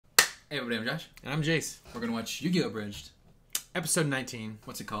Hey everybody, I'm Josh. And I'm Jace. We're going to watch Yu-Gi-Oh! Abridged. Episode 19.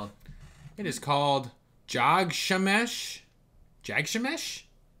 What's it called? It is called Jagshamesh. Jagshamesh?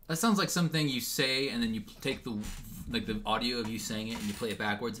 That sounds like something you say and then you take the audio of you saying it and you play it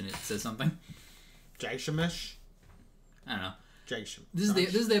backwards and it says something. Jagshamesh? I don't know. Jagshamesh.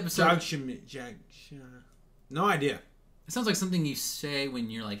 This is the episode. Jagshamesh. No idea. It sounds like something you say when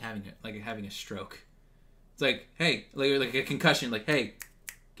you're having a stroke. It's like, hey, like a concussion. Like, hey,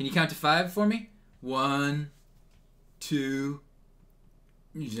 can you count to 5 for me? 1, 2,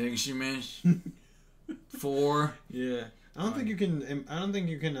 Jagshamesh. 4. Yeah, I don't think you can. I don't think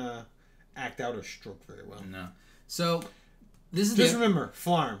you can act out a stroke very well. No. So this is just remember,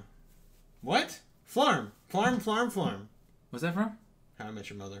 Flarm. What? Flarm. What's that from? How I Met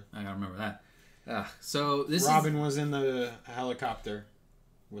Your Mother. I gotta remember that. So this Robin was in the helicopter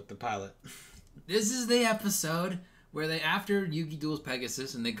with the pilot. This is the episode where they, after Yugi duels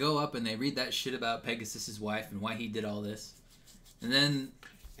Pegasus, and they go up and they read that shit about Pegasus's wife and why he did all this. And then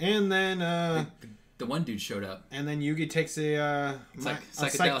the one dude showed up. And then Yugi takes a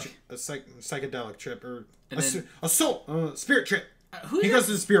psychedelic trip or a spirit trip. He goes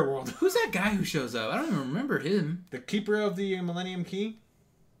to the spirit world. Who's that guy who shows up? I don't even remember him. The keeper of the Millennium Key?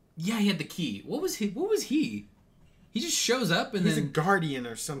 Yeah, he had the key. What was he? He just shows up and he's a guardian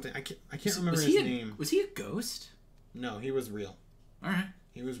or something. I can't remember his name. Was he a ghost? No, he was real. All right.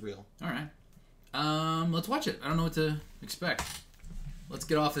 He was real. All right. Let's watch it. I don't know what to expect. Let's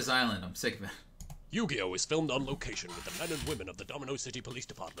get off this island. I'm sick of it. Yu-Gi-Oh! Is filmed on location with the men and women of the Domino City Police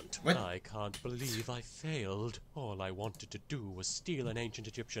Department. What? I can't believe I failed. All I wanted to do was steal an ancient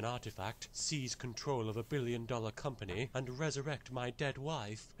Egyptian artifact, seize control of a billion-dollar company, and resurrect my dead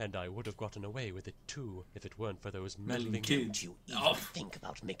wife. And I would have gotten away with it too, if it weren't for those meddling kids. Don't you even think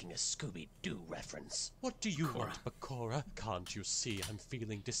about making a Scooby-Doo reference. What do you want, Bakura? Can't you see I'm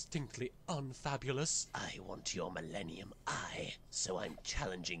feeling distinctly unfabulous? I want your Millennium Eye, so I'm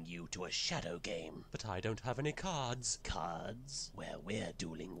challenging you to a shadow game. But I don't have any cards. Cards? Where we're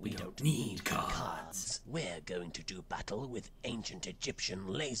dueling, we don't need cards. We're going to do battle with ancient Egyptian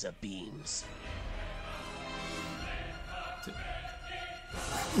laser beams.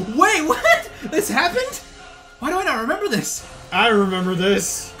 Wait, what? This happened? Why do I not remember this? I remember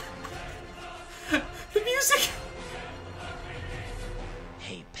this. The music.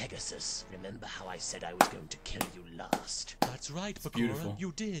 Hey, Pegasus, remember how I said I was going to kill you last? That's right, Bakura. Beautiful.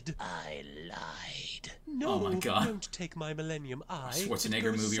 You did. I lied. No, oh my God. Don't take my Millennium Eye.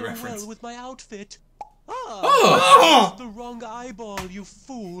 Schwarzenegger movie so reference. Well with my outfit. Oh! The wrong eyeball, you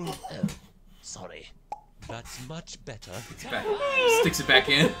fool. Oh, sorry. That's much better. Sticks it back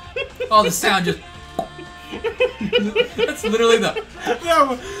in. Oh, the sound just... That's literally the...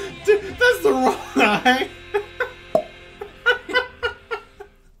 No, dude, that's the wrong eye.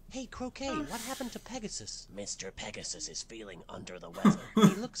 Hey, Croquet, what happened to Pegasus? Mr. Pegasus is feeling under the weather.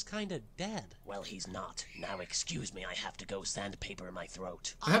 He looks kinda dead. Well, he's not. Now, excuse me, I have to go sandpaper my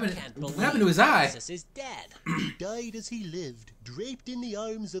throat. What happened to his eye? Pegasus is dead. He died as he lived, draped in the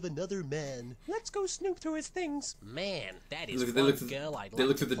arms of another man. Let's go snoop through his things. Man, that is They look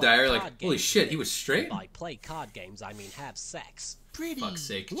through the diary like, holy shit, he was straight? By play card games, I mean have sex. Pretty. Fuck's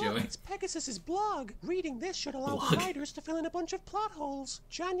sake, Look, Joey. it's Pegasus's blog. Reading this should allow the writers to fill in a bunch of plot holes.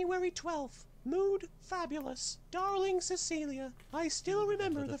 January 12th. Mood fabulous. Darling Cecilia, I still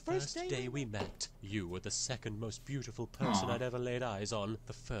remember the first day we met. You were the second most beautiful person I'd ever laid eyes on.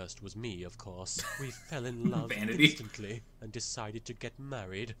 The first was me, of course. We fell in love instantly and decided to get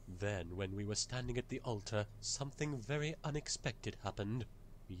married. Then, when we were standing at the altar, something very unexpected happened.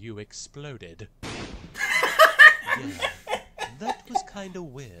 You exploded. Yeah. That was kind of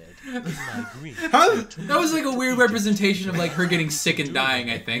weird. In my grief, that was like a weird representation of like her getting sick and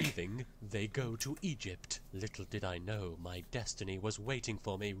dying, I think. They go to Egypt. Little did I know my destiny was waiting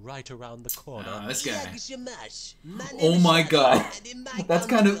for me right around the corner. Oh, this guy. Jagshamesh. Oh my God.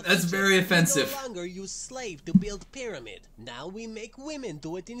 That's very offensive. No longer use slave to build pyramid. Now we make women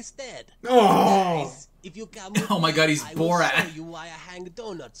do it instead. Oh. Guys, if you come Oh my God, he's I will Borat. show you why I hang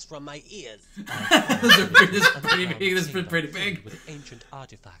donuts from my ears. This is pretty big. With ancient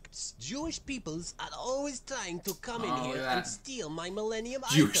artifacts. Jewish peoples are always trying to come in here and steal my millennium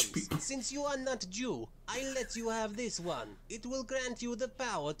Jewish items. people. Since you are not Jew, I let you have this one. It will grant you the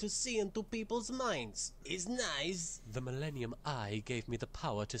power to see into people's minds. Is nice. The Millennium Eye gave me the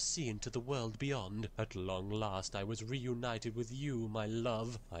power to see into the world beyond. At long last I was reunited with you, my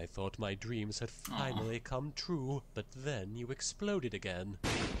love. I thought my dreams had finally come true, but then you exploded again.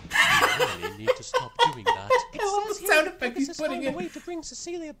 You really need to stop doing that. It says here sound effect this he's is putting found in. a way to bring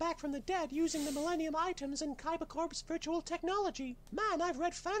Cecilia back from the dead using the Millennium items and Kaiba Corp's virtual technology. Man, I've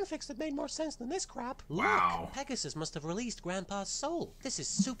read fanfics that made more sense than this crap. Wow. Look, Pegasus must have released Grandpa's soul. This is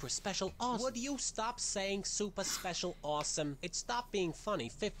super special awesome. Would you stop saying super special awesome? It stopped being funny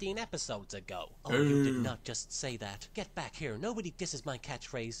 15 episodes ago. Oh, you did not just say that. Get back here. Nobody disses my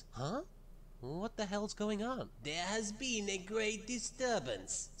catchphrase. Huh? What the hell's going on? There has been a great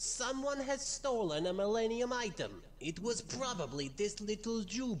disturbance. Someone has stolen a Millennium item. It was probably this little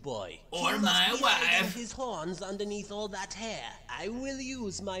Jew boy. Or He must my be hiding wife. his horns underneath all that hair. I will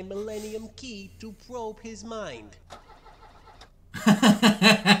use my Millennium key to probe his mind.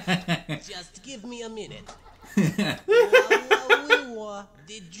 Just give me a minute.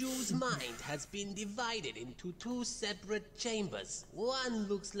 The Jew's mind has been divided into two separate chambers. One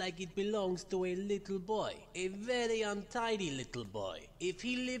looks like it belongs to a little boy, a very untidy little boy. If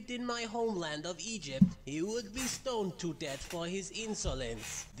he lived in my homeland of Egypt, he would be stoned to death for his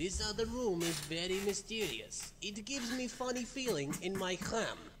insolence. This other room is very mysterious. It gives me funny feeling in my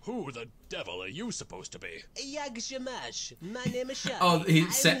ham. Who the devil are you supposed to be? Jagshamesh, my name is Shai. Oh, he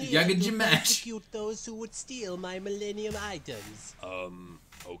I'm said here to Jagshamesh. prosecute those who would steal my Millennium items.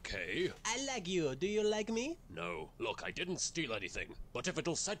 Okay. I like you. Do you like me? No. Look, I didn't steal anything. But if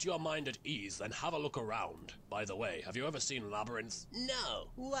it'll set your mind at ease, then have a look around. By the way, have you ever seen Labyrinth? No.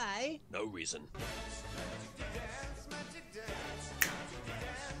 Why? No reason.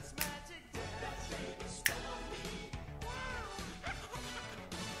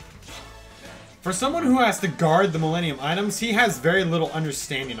 For someone who has to guard the Millennium items, he has very little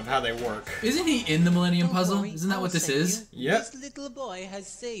understanding of how they work. Isn't he in the Millennium Don't Puzzle? worry, Isn't that I'll what this save is? you. Yep. This little boy has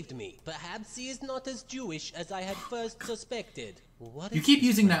saved me. Perhaps he is not as Jewish as I had first suspected. What You is keep this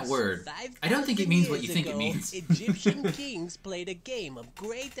using that place? word. 5,000 I don't think it means what you years think it ago, means. Egyptian kings played a game of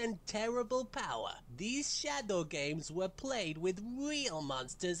great and terrible power. These shadow games were played with real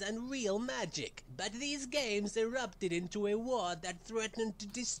monsters and real magic. But these games erupted into a war that threatened to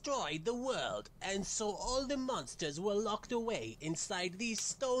destroy the world. And so all the monsters were locked away inside these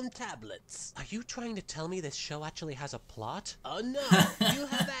stone tablets. Are you trying to tell me this show actually has a plot? Oh no, you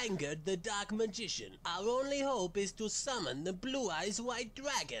have angered the Dark Magician. Our only hope is to summon the Blue Eyes White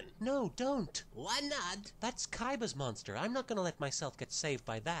Dragon. No, don't. Why not? That's Kaiba's monster. I'm not gonna let myself get saved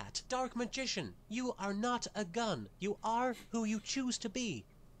by that. Dark Magician, you are not a gun. You are who you choose to be.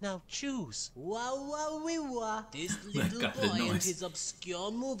 Now choose. Wah wah wee wah. This little God, the boy and noise. his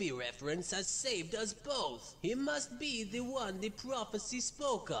obscure movie reference has saved us both. He must be the one the prophecy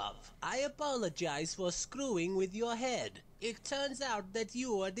spoke of. I apologize for screwing with your head. It turns out that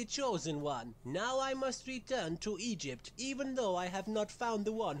you are the chosen one. Now I must return to Egypt, even though I have not found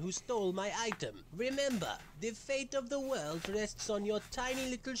the one who stole my item. Remember, the fate of the world rests on your tiny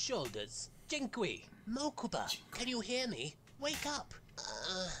little shoulders. Jinqui. Mokuba, can you hear me? Wake up.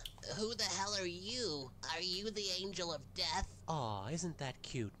 Who the hell are you? Are you the angel of death? Aw, isn't that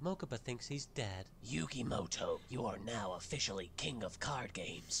cute? Mokuba thinks he's dead. Yugimoto, you are now officially king of card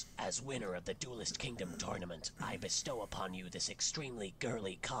games. As winner of the Duelist Kingdom tournament, I bestow upon you this extremely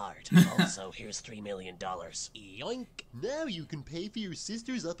girly card. Also, here's $3 million. Yoink! Now you can pay for your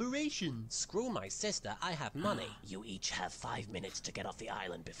sister's operation. Screw my sister, I have money. You each have 5 minutes to get off the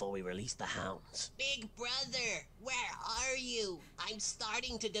island before we release the hounds. Big brother, where are you? I'm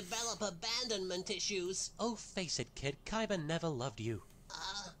starting to develop abandonment issues. Oh, face it, kid. Kaiba never loved you.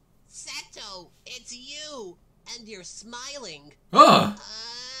 Seto, it's you! And you're smiling. Oh!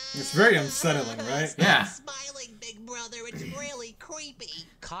 It's very unsettling, right? Yeah. Stop smiling, big brother. It's really creepy.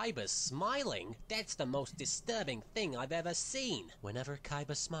 Kaiba's smiling? That's the most disturbing thing I've ever seen. Whenever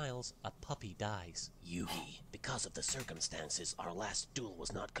Kaiba smiles, a puppy dies. Yugi, because of the circumstances, our last duel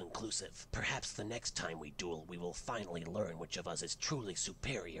was not conclusive. Perhaps the next time we duel, we will finally learn which of us is truly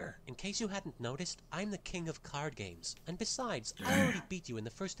superior. In case you hadn't noticed, I'm the king of card games. And besides, I already beat you in the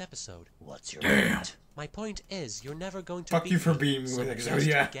first episode. What's your point? My point is, you're never going to Fuck beat you for me, being so with just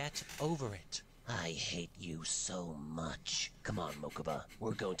Exodia. get over it. I hate you so much. Come on, Mokuba.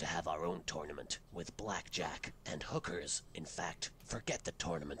 We're going to have our own tournament with blackjack and hookers. In fact, forget the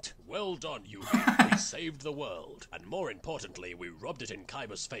tournament. Well done, Yugi. We saved the world. And more importantly, we rubbed it in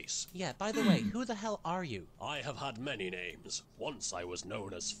Kaiba's face. Yeah, by the way, who the hell are you? I have had many names. Once I was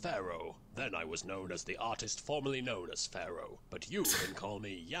known as Pharaoh. Then I was known as the artist formerly known as Pharaoh. But you can call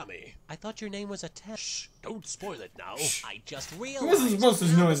me Yami. I thought your name was Atem. Shh, don't spoil it now. I just I realized. wasn't supposed to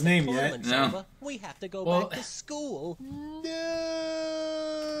know his name yet. Tournament's No. over. We have to go Well- back to school.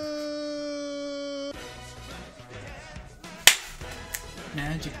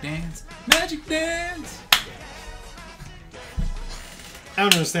 Magic dance. Magic dance. I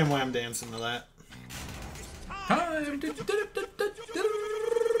don't understand why I'm dancing to that. Time.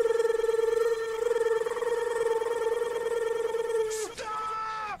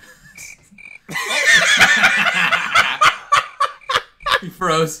 He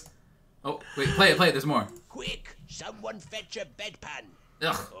froze. Oh, wait, play it, there's more. Quick! Someone fetch a bedpan.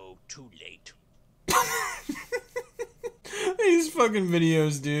 Ugh. Oh, too late. These fucking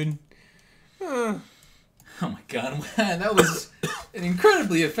videos, dude. Oh my god, that was an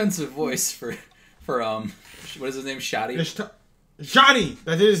incredibly offensive voice for what is his name, Shoddy? Shoddy!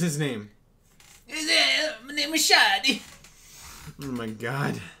 That is his name. My name is Shoddy. Oh my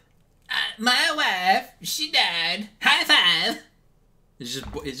god. My wife, she died. High five. It's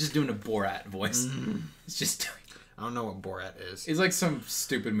just doing a Borat voice. It's just doing. I don't know what Borat is. It's like some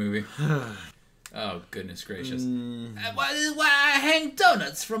stupid movie. Oh goodness gracious! Why I hang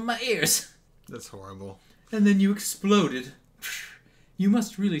donuts from my ears? That's horrible. And then you exploded. You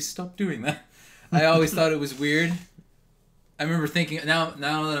must really stop doing that. I always thought it was weird. I remember thinking, now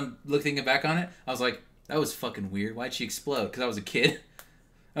that I'm looking back on it, I was like, that was fucking weird. Why'd she explode? Because I was a kid.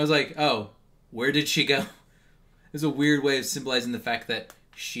 I was like, oh, where did she go? It was a weird way of symbolizing the fact that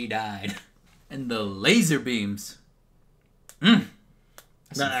she died. And the laser beams. That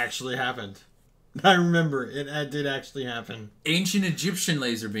actually happened. I remember. It did actually happen. Ancient Egyptian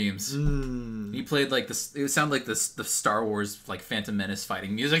laser beams. He played like this. It would sound like the Star Wars like Phantom Menace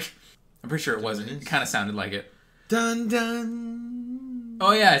fighting music. I'm pretty sure it wasn't. It kind of sounded like it. Dun dun.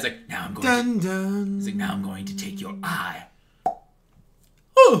 Oh yeah, he's like, now I'm going. Dun dun. He's like, now I'm going to take your eye.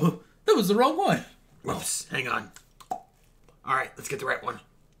 Oh, that was the wrong one. Whoops. Hang on. Alright, let's get the right one.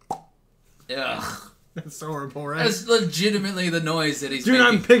 Ugh. That's so horrible, right? That's legitimately the noise that he's Dude, making.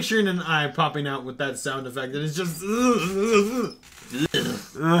 I'm picturing an eye popping out with that sound effect, and it's just.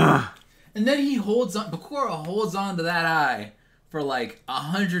 And then he holds on. Bakura holds on to that eye for like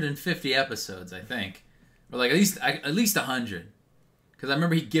 150 episodes, I think, or like at least 100. Because I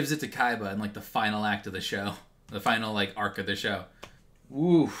remember he gives it to Kaiba in like the final act of the show, the final like arc of the show.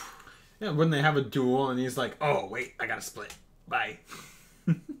 Woo. Yeah, when they have a duel, and he's like, "Oh wait, I gotta split. Bye."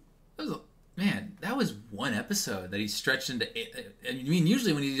 That was one episode that he stretched into. I mean,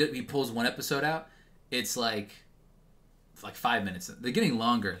 usually when he pulls one episode out, it's like 5 minutes. They're getting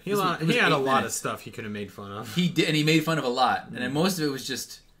longer. He had a 8 lot of minutes. stuff he could have made fun of. He did, and he made fun of a lot, and then most of it was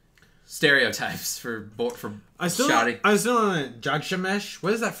just stereotypes for Shoddy. I still on Jagshamesh.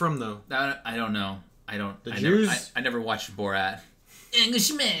 What is that from, though? I don't know. The Jews? I never watched Borat.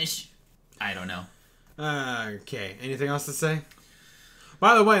 Englishmish. I don't know. Okay. Anything else to say?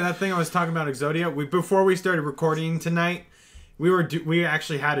 By the way, that thing I was talking about, Exodia. Before we started recording tonight, we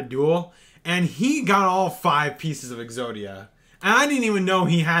actually had a duel, and he got all 5 pieces of Exodia, and I didn't even know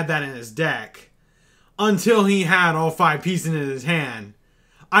he had that in his deck until he had all 5 pieces in his hand.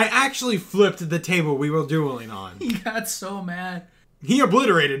 I actually flipped the table we were dueling on. He got so mad. He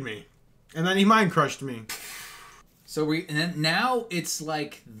obliterated me, and then he mind crushed me. So and then now it's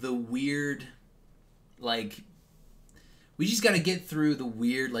like the weird, like. We just got to get through the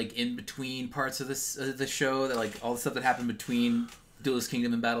weird, like, in-between parts of the show, that like all the stuff that happened between Duelist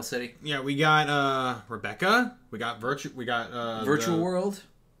Kingdom and Battle City. Yeah, we got Rebecca. We got Virtual World,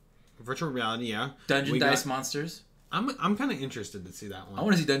 Virtual Reality. Yeah, Dungeon Dice Monsters. I'm kind of interested to see that one. I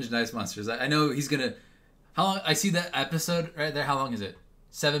want to see Dungeon Dice Monsters. I know he's gonna. How long? I see that episode right there. How long is it?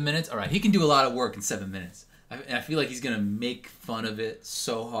 7 minutes. All right, he can do a lot of work in 7 minutes. I feel like he's gonna make fun of it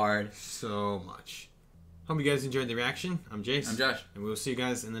so hard, so much. Hope you guys enjoyed the reaction. I'm Jace. I'm Josh. And we'll see you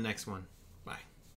guys in the next one.